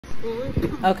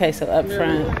Okay, so up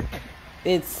front,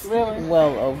 it's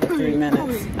well over 3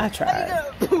 minutes. I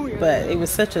tried, but it was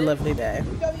such a lovely day.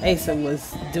 Asa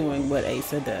was doing what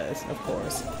Asa does, of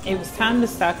course. It was time to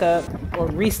stock up or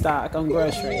restock on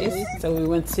groceries. So we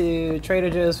went to Trader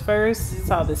Joe's first,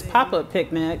 saw this pop-up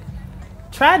picnic,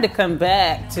 tried to come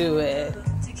back to it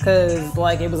because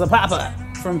like it was a pop-up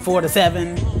from 4 to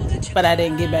 7, but I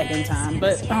didn't get back in time.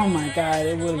 But oh my God,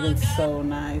 it would have been so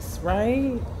nice,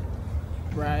 right?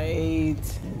 Right.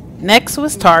 Next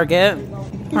was Target,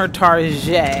 or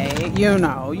Target, you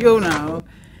know.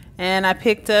 And I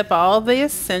picked up all the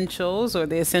essentials, or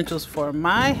the essentials for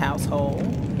my household.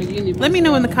 Let me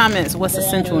know in the comments what's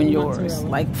essential in yours.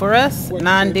 Like for us,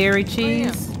 non-dairy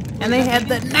cheese. And they had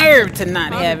the nerve to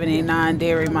not have any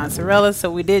non-dairy mozzarella,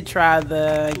 so we did try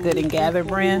the Good and Gather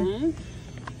brand.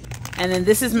 And then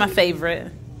this is my favorite.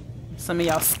 Some of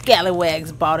y'all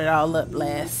scallywags bought it all up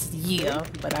last year,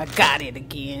 but I got it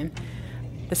again.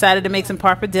 Decided to make some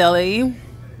pappardelle.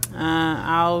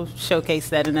 I'll showcase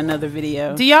that in another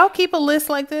video. Do y'all keep a list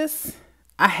like this?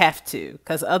 I have to,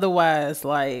 because otherwise,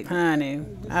 like, honey,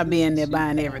 I'll be in there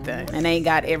buying everything and ain't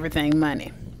got everything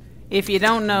money. If you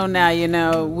don't know, now you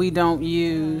know. We don't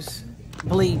use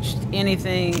bleached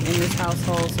anything in this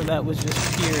household, so that was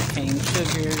just pure cane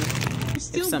sugar.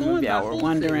 If some of y'all were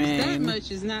wondering,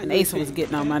 and Asa was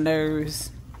getting on my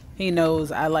nerves. He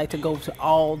knows I like to go to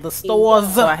all the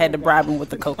stores, so I had to bribe him with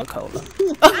the Coca-Cola.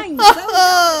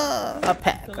 A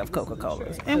pack of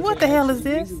Coca-Colas. And what the hell is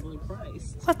this?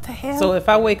 What the hell? So if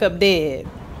I wake up dead,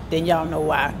 then y'all know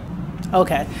why.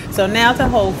 Okay, so now to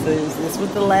Whole Foods. This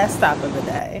was the last stop of the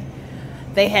day.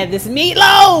 They had this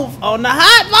meatloaf on the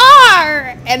hot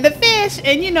bar and the fish.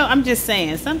 And you know, I'm just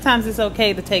saying, sometimes it's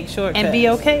okay to take shortcuts and be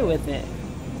okay with it.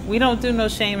 We don't do no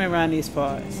shame around these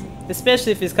parts,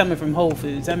 especially if it's coming from Whole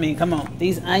Foods. I mean, come on.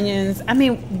 These onions, I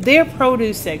mean, their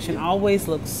produce section always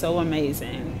looks so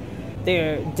amazing.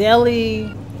 Their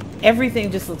deli,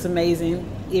 everything just looks amazing.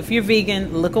 If you're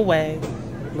vegan, look away.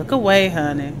 Look away,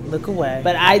 honey. Look away.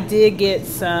 But I did get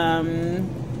some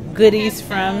goodies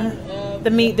from the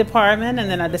meat department, and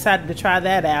then I decided to try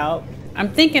that out.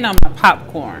 I'm thinking on my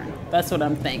popcorn. That's what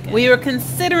I'm thinking. We were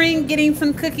considering getting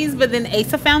some cookies, but then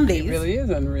Asa found these. It really is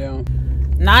unreal.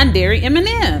 Non-dairy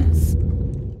M&Ms.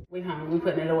 We home. We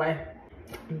putting it away.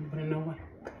 We putting it away.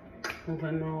 We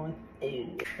putting it away.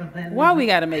 Why we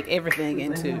gotta make everything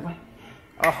into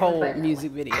a whole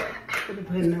music video?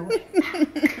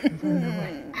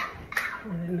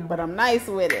 But I'm nice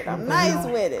with it. I'm nice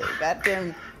with it. Got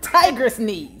them tigress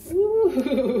knees.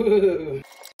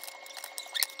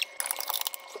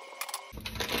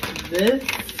 This,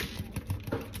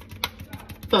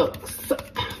 folks, I'm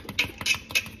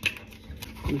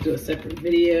gonna do a separate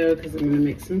video because I'm gonna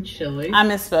make some chili. I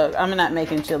misspoke. I'm not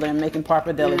making chili. I'm making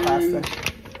pappardelle pasta.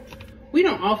 We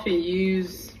don't often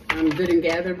use Good and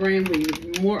Gather brand. We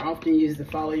more often use the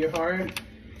Follow Your Heart.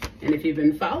 And if you've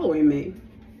been following me,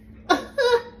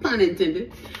 pun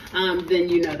intended, then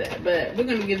you know that. But we're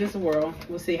gonna give this a whirl.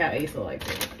 We'll see how Asa likes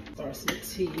it. Start some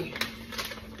tea.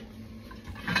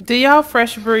 Do y'all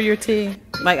fresh brew your tea?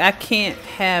 Like, I can't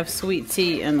have sweet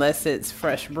tea unless it's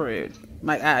fresh brewed.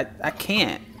 Like, I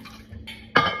can't.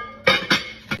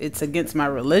 It's against my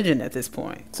religion at this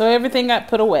point. So everything got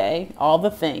put away, all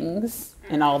the things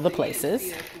in all the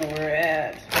places. We're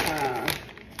at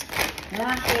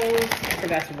Marshalls. I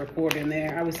forgot to record in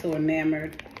there. I was so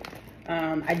enamored.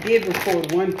 I did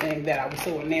record one thing that I was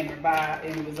so enamored by,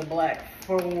 and it was a black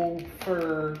faux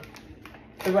fur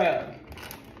throw.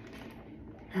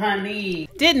 Honey.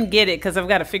 Didn't get it because I've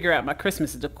got to figure out my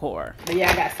Christmas decor. But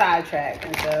yeah, I got sidetracked.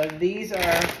 And so these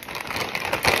are,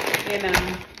 you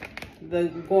know, the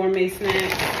gourmet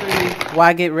snacks. Honey.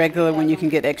 Why get regular when you can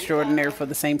get extraordinary for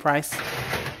the same price?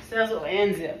 Sezzle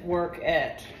and Zip work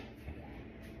at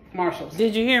Marshalls.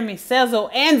 Did you hear me? Sezzle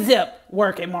and Zip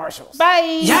work at Marshalls.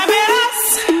 Bye.